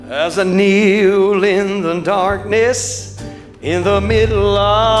As I kneel in the darkness, in the middle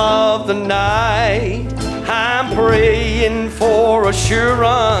of the night, I'm praying for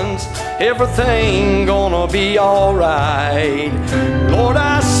assurance, everything gonna be alright. Lord,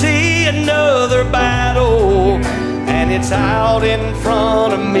 I see another battle, and it's out in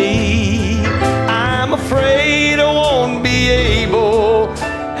front of me. I'm afraid I won't be able,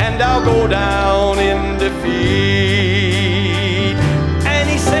 and I'll go down in defeat. And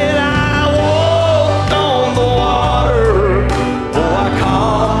he said, I walked on the water, oh, I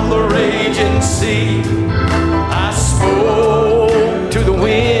calmed the raging sea. I spoke to the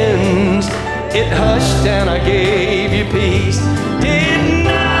winds, it hushed and I gave you peace. Didn't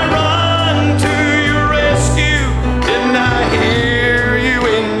I run to your rescue? Didn't I hear you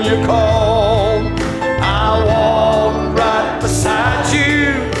in your call? I walked right beside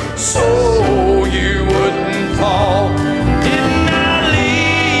you so you wouldn't fall. Didn't I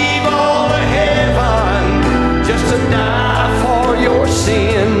leave all of heaven just to die for your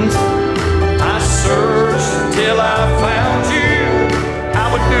sins? I searched till I found you, I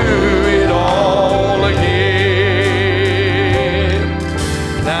would do it all again.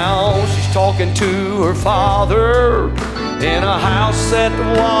 Now she's talking to her father in a house that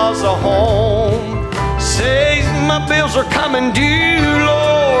was a home. Says, my bills are coming due,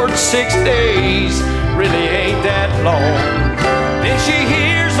 Lord, 6 days really ain't that long. Then she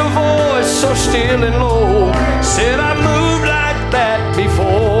hears a voice so still and low, said, I moved like that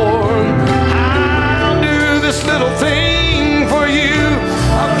before. I'll do this little thing for you,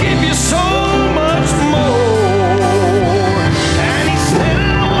 I'll give you so much more. And he said,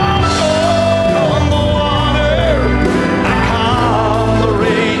 I walked on the water, I calmed the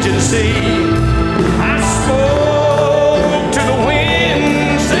raging sea. I spoke to the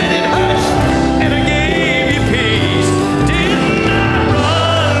winds and it hushed and I gave you peace. Didn't I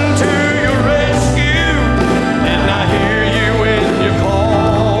run to your rescue? Didn't I hear you when you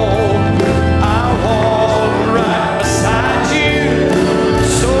called? I walked right beside you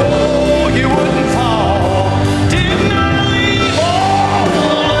so you wouldn't fall. Didn't I leave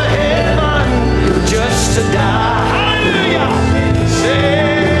all of heaven just to die? Hallelujah!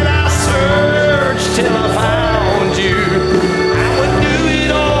 Said I searched till I found you, I would do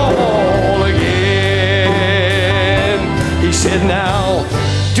it all again. He said, now,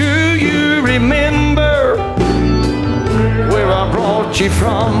 do you remember where I brought you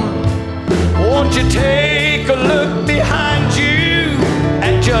from? Won't you take a look behind you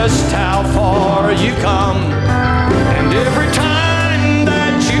at just how far you come? And every